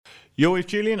You're with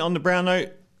Julian on the brown note,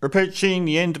 approaching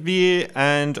the end of the year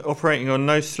and operating on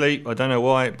no sleep. I don't know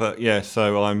why, but yeah,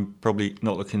 so I'm probably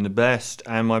not looking the best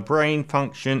and my brain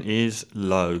function is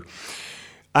low.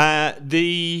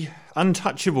 The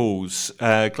Untouchables,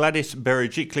 Gladys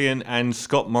Berejiklian and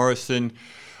Scott Morrison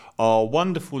are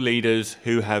wonderful leaders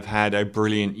who have had a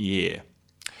brilliant year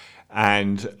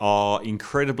and are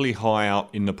incredibly high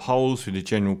up in the polls with the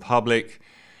general public.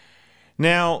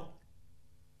 Now,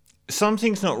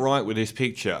 something's not right with this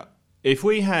picture. If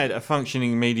we had a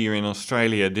functioning media in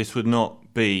Australia, this would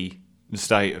not be the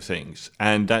state of things.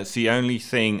 And that's the only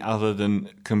thing other than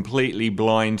completely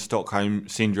blind Stockholm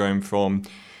syndrome from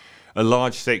a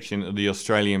large section of the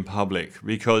Australian public,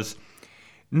 because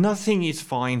nothing is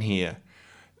fine here.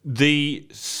 The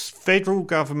federal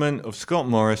government of Scott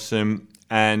Morrison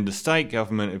and the state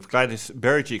government of Gladys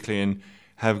Berejiklian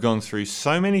have gone through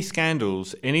so many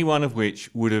scandals, any one of which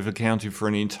would have accounted for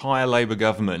an entire Labour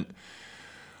government,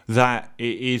 that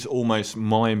it is almost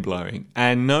mind-blowing.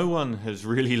 And no one has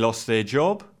really lost their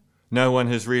job. No one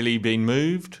has really been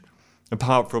moved,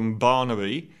 apart from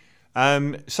Barnaby.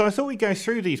 So I thought we'd go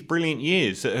through these brilliant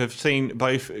years that have seen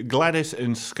both Gladys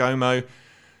and ScoMo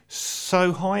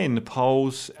so high in the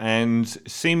polls and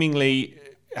seemingly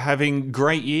having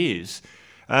great years.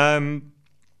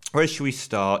 Where should we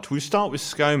start? We'll start with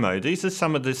ScoMo. These are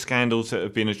some of the scandals that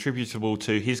have been attributable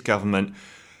to his government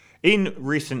in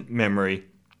recent memory.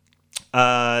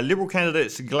 Liberal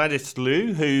candidates Gladys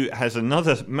Liu, who has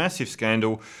another massive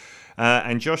scandal,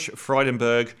 and Josh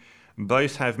Frydenberg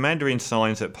both have Mandarin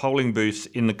signs at polling booths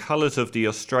in the colours of the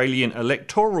Australian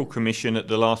Electoral Commission at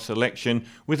the last election,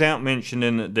 without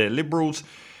mentioning that they're Liberals,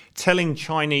 telling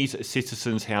Chinese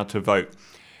citizens how to vote.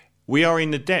 We are in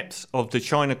the depths of the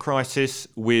China crisis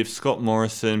with Scott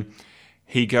Morrison.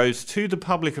 He goes to the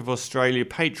public of Australia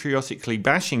patriotically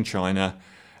bashing China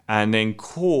and then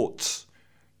courts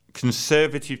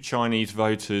conservative Chinese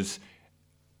voters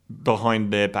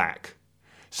behind their back.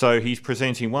 So he's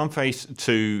presenting one face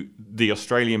to the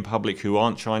Australian public who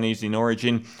aren't Chinese in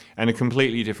origin and a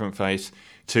completely different face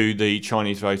to the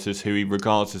Chinese voters who he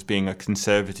regards as being a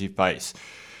conservative base.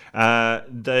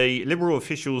 The Liberal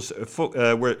officials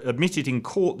were admitted in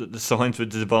court that the signs were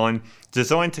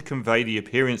designed to convey the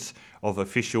appearance of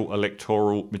official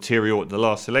electoral material at the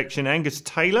last election. Angus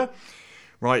Taylor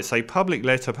writes a public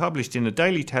letter published in the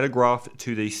Daily Telegraph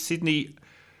to the Sydney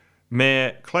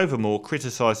Mayor Clover Moore,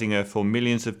 criticising her for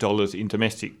millions of dollars in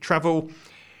domestic travel.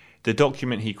 The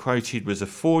document he quoted was a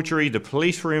forgery. The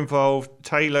police were involved.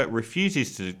 Taylor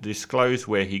refuses to disclose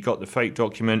where he got the fake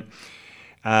document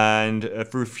and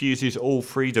refuses all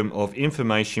freedom of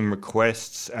information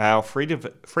requests. Our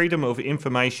freedom of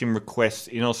information requests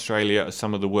in Australia are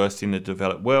some of the worst in the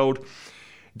developed world.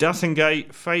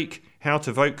 Duttongate, fake how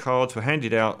to vote cards were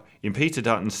handed out in Peter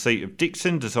Dutton's seat of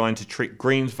Dixon, designed to trick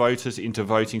Greens voters into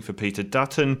voting for Peter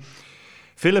Dutton.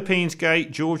 Philippines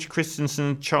Gate, George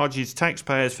Christensen charges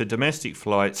taxpayers for domestic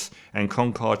flights and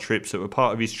Concar trips that were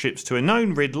part of his trips to a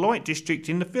known red light district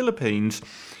in the Philippines.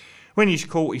 When he's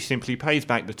caught, he simply pays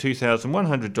back the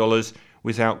 $2,100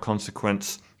 without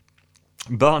consequence.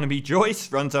 Barnaby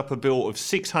Joyce runs up a bill of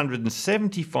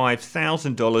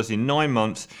 $675,000 in 9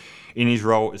 months in his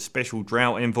role as Special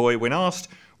Drought Envoy. When asked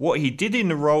what he did in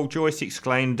the role, Joyce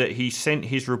explained that he sent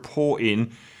his report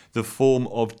in the form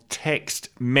of text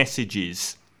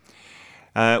messages.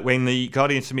 When the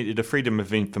Guardian submitted a Freedom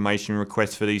of Information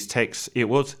request for these texts, it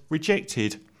was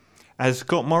rejected, as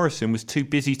Scott Morrison was too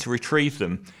busy to retrieve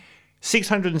them.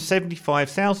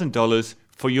 $675,000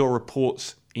 for your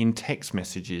reports in text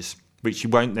messages, which you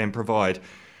won't then provide.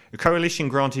 The coalition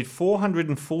granted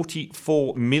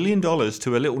 $444 million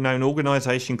to a little-known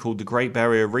organisation called the Great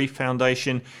Barrier Reef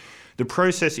Foundation. The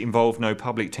process involved no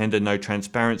public tender, no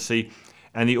transparency,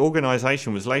 and the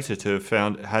organisation was later to have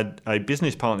had a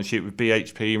business partnership with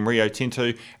BHP and Rio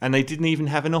Tinto, and they didn't even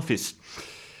have an office.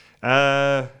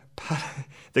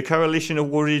 The coalition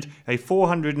awarded a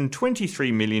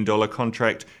 $423 million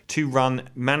contract to run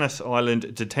Manus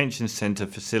Island detention centre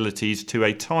facilities to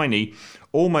a tiny,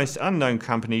 almost unknown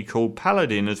company called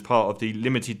Paladin as part of the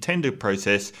limited tender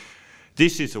process.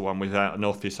 This is the one without an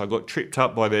office. I got tripped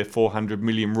up by their 400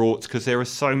 million rorts because there are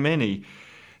so many.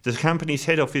 The company's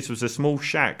head office was a small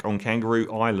shack on Kangaroo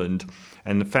Island,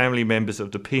 and the family members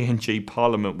of the PNG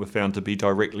Parliament were found to be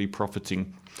directly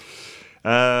profiting.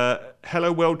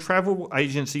 Hello World Travel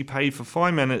Agency paid for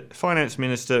Finance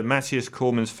Minister Matthias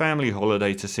Cormann's family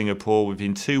holiday to Singapore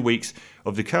within 2 weeks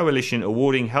of the coalition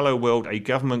awarding Hello World a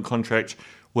government contract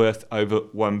worth over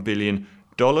 $1 billion.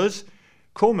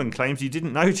 Cormann claims he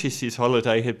didn't notice his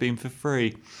holiday had been for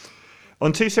free.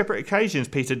 On 2 separate occasions,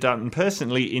 Peter Dutton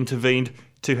personally intervened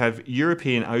to have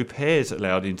European au pairs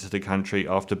allowed into the country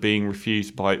after being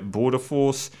refused by Border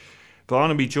Force.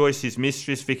 Barnaby Joyce's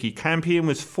mistress, Vicky Campion,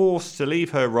 was forced to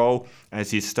leave her role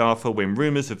as his staffer when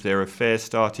rumours of their affair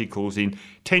started, causing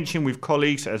tension with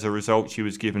colleagues. As a result, she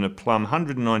was given a plum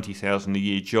 $190,000 a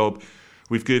year job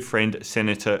with good friend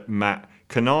Senator Matt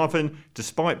Carnarvon.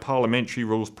 Despite parliamentary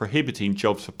rules prohibiting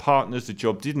jobs for partners, the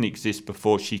job didn't exist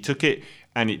before she took it,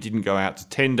 and it didn't go out to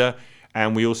tender.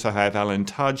 And we also have Alan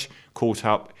Tudge caught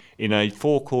up in a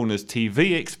Four Corners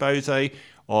TV expose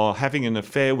or having an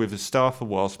affair with a staffer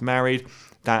whilst married.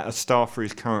 That a staffer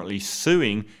is currently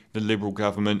suing the Liberal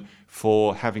government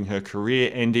for having her career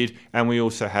ended. And we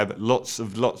also have lots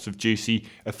of juicy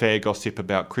affair gossip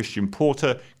about Christian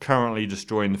Porter currently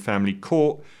destroying the family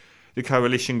court. The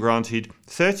coalition granted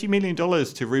 $30 million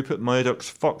to Rupert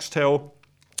Murdoch's Foxtel,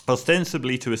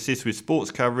 ostensibly to assist with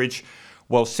sports coverage,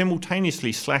 while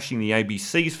simultaneously slashing the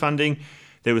ABC's funding.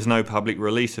 There was no public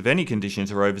release of any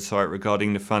conditions or oversight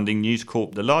regarding the funding. News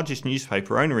Corp, the largest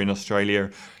newspaper owner in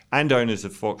Australia and owners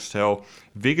of Foxtel,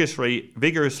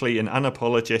 vigorously and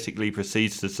unapologetically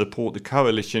proceeds to support the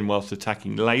coalition whilst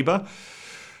attacking Labor.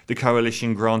 The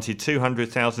coalition granted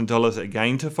 $200,000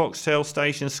 again to Foxtel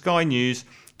station Sky News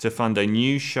to fund a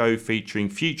new show featuring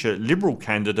future Liberal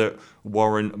candidate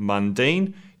Warren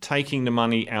Mundine, taking the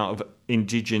money out of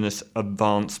Indigenous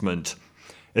advancement.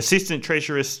 Assistant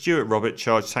Treasurer Stuart Robert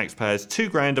charged taxpayers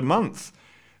 $2,000 a month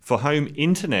for home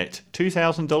internet,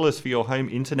 $2,000 for your home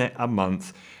internet a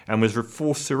month, and was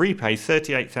forced to repay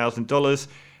 $38,000,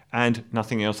 and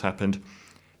nothing else happened.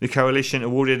 The coalition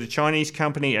awarded a Chinese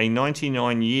company a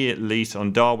 99-year lease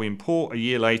on Darwin Port. A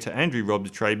year later, Andrew Robb, the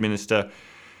Trade Minister,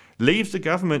 leaves the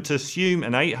government to assume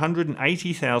an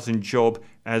 $880,000 job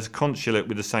as consulate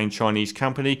with the same Chinese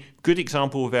company. Good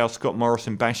example of how Scott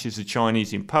Morrison bashes the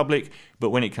Chinese in public,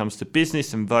 but when it comes to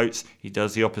business and votes, he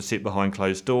does the opposite behind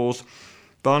closed doors.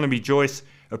 Barnaby Joyce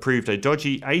approved a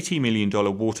dodgy $80 million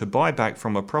water buyback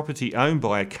from a property owned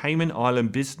by a Cayman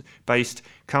Island-based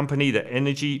company that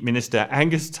Energy Minister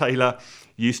Angus Taylor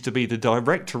used to be the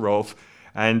director of,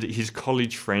 and his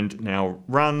college friend now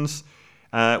runs.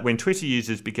 When Twitter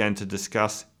users began to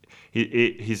discuss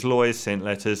his lawyers sent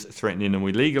letters threatening them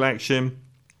with legal action.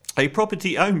 A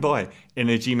property owned by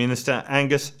Energy Minister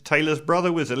Angus Taylor's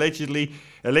brother was alleged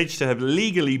to have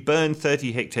legally burned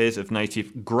 30 hectares of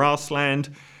native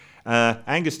grassland.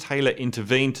 Angus Taylor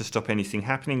intervened to stop anything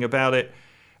happening about it.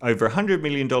 Over $100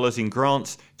 million in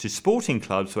grants to sporting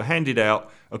clubs were handed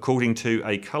out according to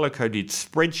a colour-coded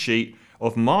spreadsheet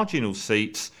of marginal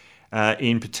seats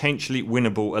in potentially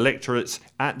winnable electorates.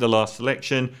 At the last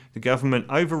election, the government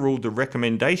overruled the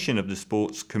recommendation of the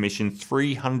Sports Commission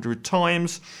 300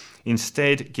 times,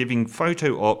 instead giving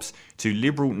photo ops to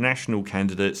Liberal national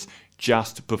candidates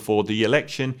just before the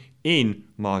election in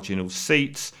marginal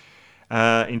seats.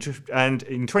 In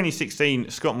 2016,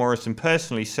 Scott Morrison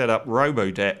personally set up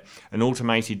RoboDebt, an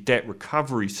automated debt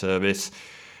recovery service,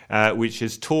 which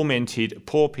has tormented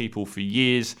poor people for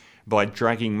years by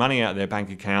dragging money out of their bank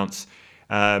accounts.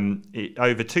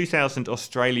 Over 2,000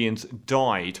 Australians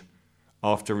died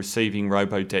after receiving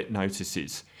RoboDebt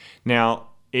notices. Now,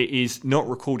 it is not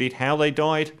recorded how they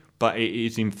died, but it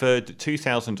is inferred that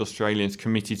 2,000 Australians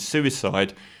committed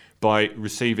suicide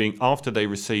after they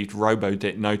received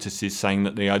RoboDebt notices saying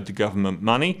that they owed the government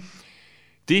money.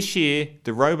 This year,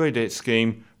 the RoboDebt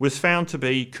scheme was found to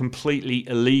be completely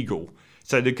illegal.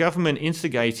 So the government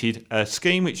instigated a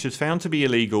scheme which was found to be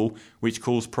illegal, which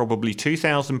caused probably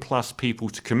 2,000 plus people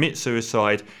to commit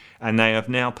suicide, and they have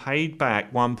now paid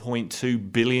back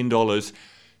 $1.2 billion.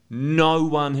 No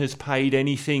one has paid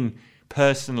anything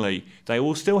personally. They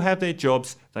all still have their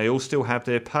jobs. They all still have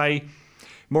their pay.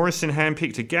 Morrison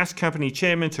handpicked a gas company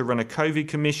chairman to run a COVID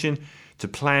commission to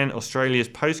plan Australia's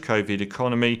post-COVID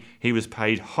economy. He was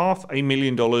paid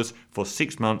 $500,000 for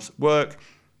 6 months' work.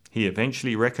 He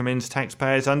eventually recommends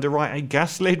taxpayers underwrite a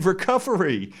gas-led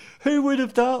recovery. Who would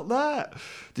have thought that?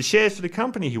 The shares for the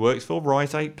company he works for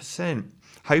rise 8%.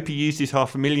 Hope he used his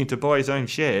 $500,000 to buy his own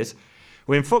shares.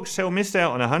 When Foxtel missed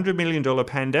out on a $100 million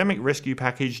pandemic rescue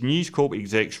package, News Corp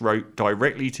execs wrote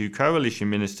directly to coalition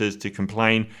ministers to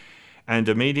complain and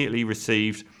immediately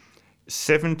received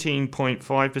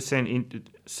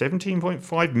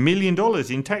 $17.5 million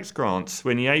in tax grants.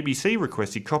 When the ABC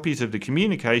requested copies of the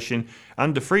communication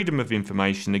under Freedom of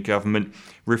Information, the government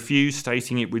refused,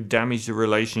 stating it would damage the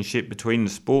relationship between the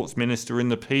sports minister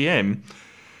and the PM.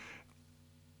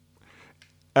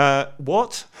 As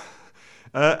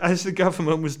the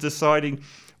government was deciding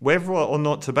whether or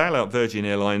not to bail out Virgin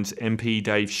Airlines, MP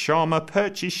Dave Sharma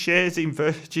purchased shares in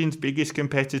Virgin's biggest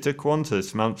competitor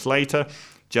Qantas months later,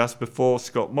 just before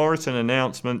Scott Morrison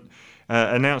announcement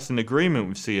announced an agreement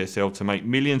with CSL to make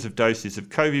millions of doses of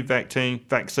COVID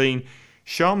vaccine.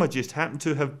 Sharma just happened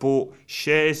to have bought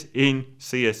shares in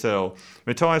CSL.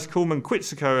 Matthias Kuhlmann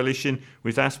quits the coalition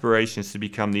with aspirations to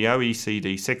become the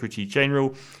OECD Secretary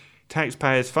General.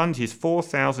 Taxpayers fund his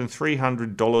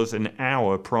 $4,300 an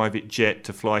hour private jet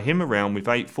to fly him around with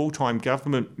 8 full-time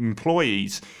government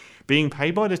employees being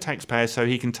paid by the taxpayers so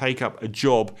he can take up a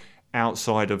job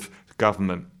outside of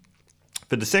government.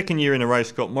 For the second year in a row,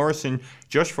 Scott Morrison,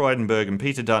 Josh Frydenberg and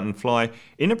Peter Dutton fly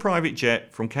in a private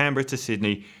jet from Canberra to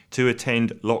Sydney to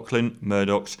attend Lachlan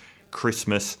Murdoch's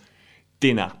Christmas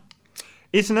dinner.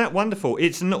 Isn't that wonderful?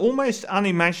 It's an almost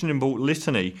unimaginable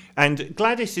litany. And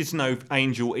Gladys is no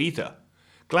angel either.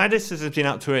 Gladys has been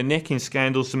up to her neck in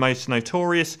scandals, the most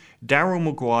notorious, Daryl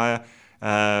Maguire.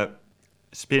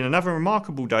 It's been another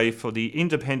remarkable day for the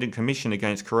Independent Commission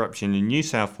Against Corruption in New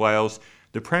South Wales.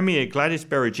 The Premier, Gladys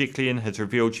Berejiklian, has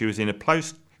revealed she was in a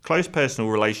close personal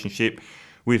relationship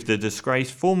with the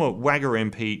disgraced former Wagga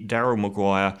MP Daryl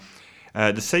Maguire.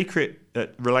 The secret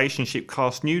relationship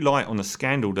cast new light on a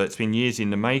scandal that's been years in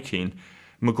the making.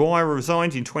 Maguire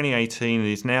resigned in 2018 and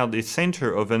is now the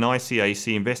centre of an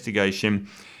ICAC investigation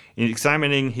in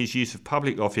examining his use of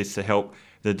public office to help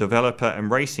the developer and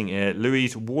racing heir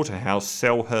Louise Waterhouse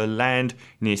sell her land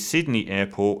near Sydney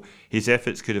Airport. His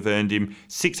efforts could have earned him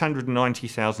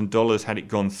 $690,000 had it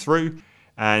gone through.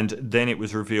 And then it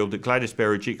was revealed that Gladys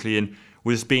Berejiklian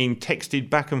was being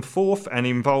texted back and forth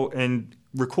and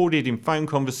recorded in phone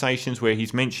conversations where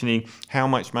he's mentioning how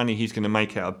much money he's going to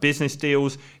make out of business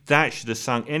deals. That should have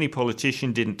sunk any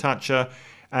politician, didn't touch her.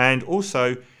 And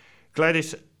also,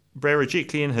 Gladys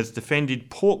Berejiklian has defended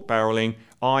pork barrelling,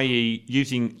 i.e.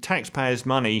 using taxpayers'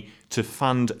 money to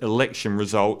fund election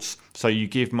results. So you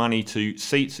give money to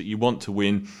seats that you want to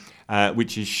win,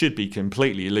 which should be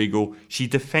completely illegal. She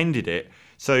defended it.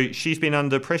 So she's been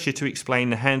under pressure to explain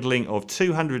the handling of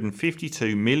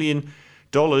 $252 million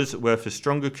worth of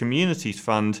Stronger Communities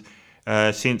Fund,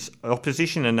 since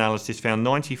opposition analysis found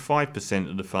 95%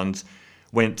 of the funds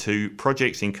went to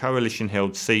projects in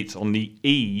coalition-held seats on the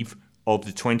eve of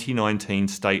the 2019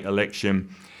 state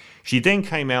election. She then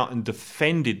came out and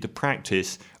defended the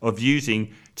practice of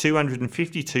using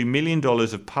 $252 million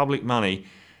of public money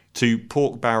to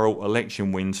pork barrel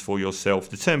election wins for yourself.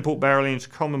 The term pork barreling is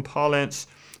common parlance.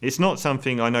 It's not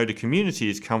something I know the community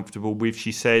is comfortable with,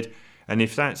 she said, and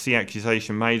if that's the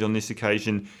accusation made on this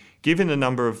occasion, given the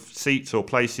number of seats or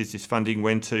places this funding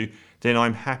went to, then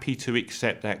I'm happy to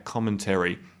accept that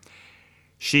commentary.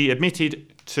 She admitted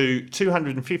to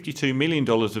 $252 million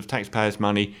of taxpayers'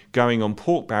 money going on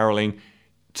pork barreling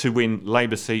to win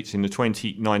Labour seats in the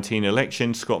 2019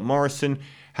 election. Scott Morrison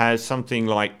has something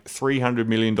like $300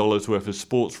 million worth of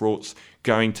sports rorts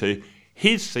going to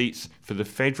his seats for the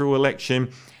federal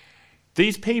election.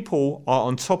 These people are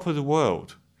on top of the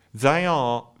world. They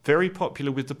are very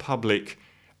popular with the public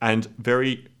and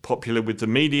very popular with the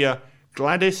media.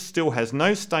 Gladys still has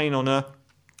no stain on her,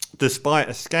 despite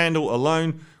a scandal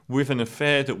alone with an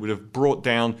affair that would have brought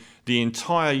down the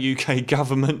entire UK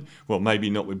government. Well, maybe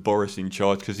not with Boris in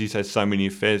charge, because he's had so many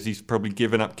affairs, he's probably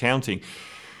given up counting.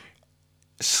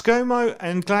 ScoMo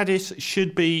and Gladys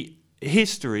should be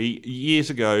history years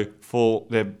ago for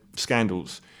their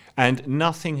scandals, and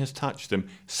nothing has touched them.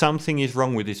 Something is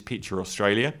wrong with this picture,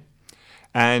 Australia,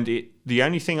 and the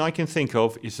only thing I can think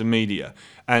of is the media.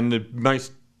 And the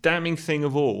most damning thing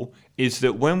of all is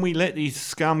that when we let these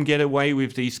scum get away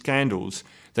with these scandals,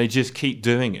 they just keep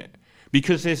doing it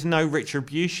because there's no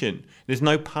retribution, there's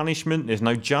no punishment, there's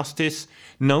no justice.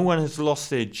 No one has lost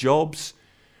their jobs.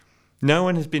 No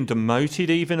one has been demoted,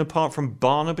 even apart from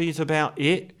Barnaby's about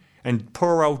it. And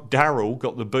poor old Daryl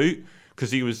got the boot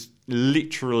because he was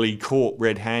literally caught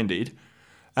red-handed.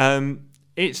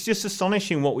 It's just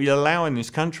astonishing what we allow in this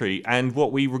country, and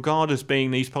what we regard as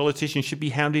being these politicians should be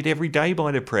hounded every day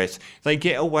by the press. They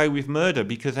get away with murder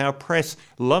because our press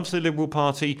loves the Liberal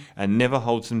Party and never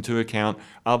holds them to account,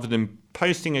 other than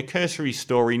posting a cursory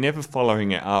story, never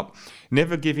following it up,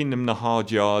 never giving them the hard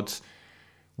yards.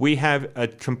 We have a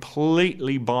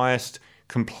completely biased,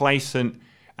 complacent,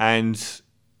 and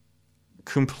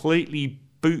completely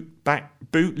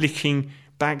boot-licking,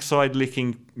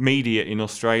 backside-licking media in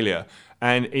Australia.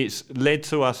 And it's led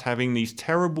to us having these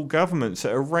terrible governments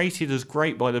that are rated as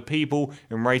great by the people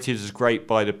and rated as great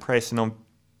by the press. And I'm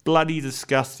bloody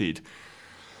disgusted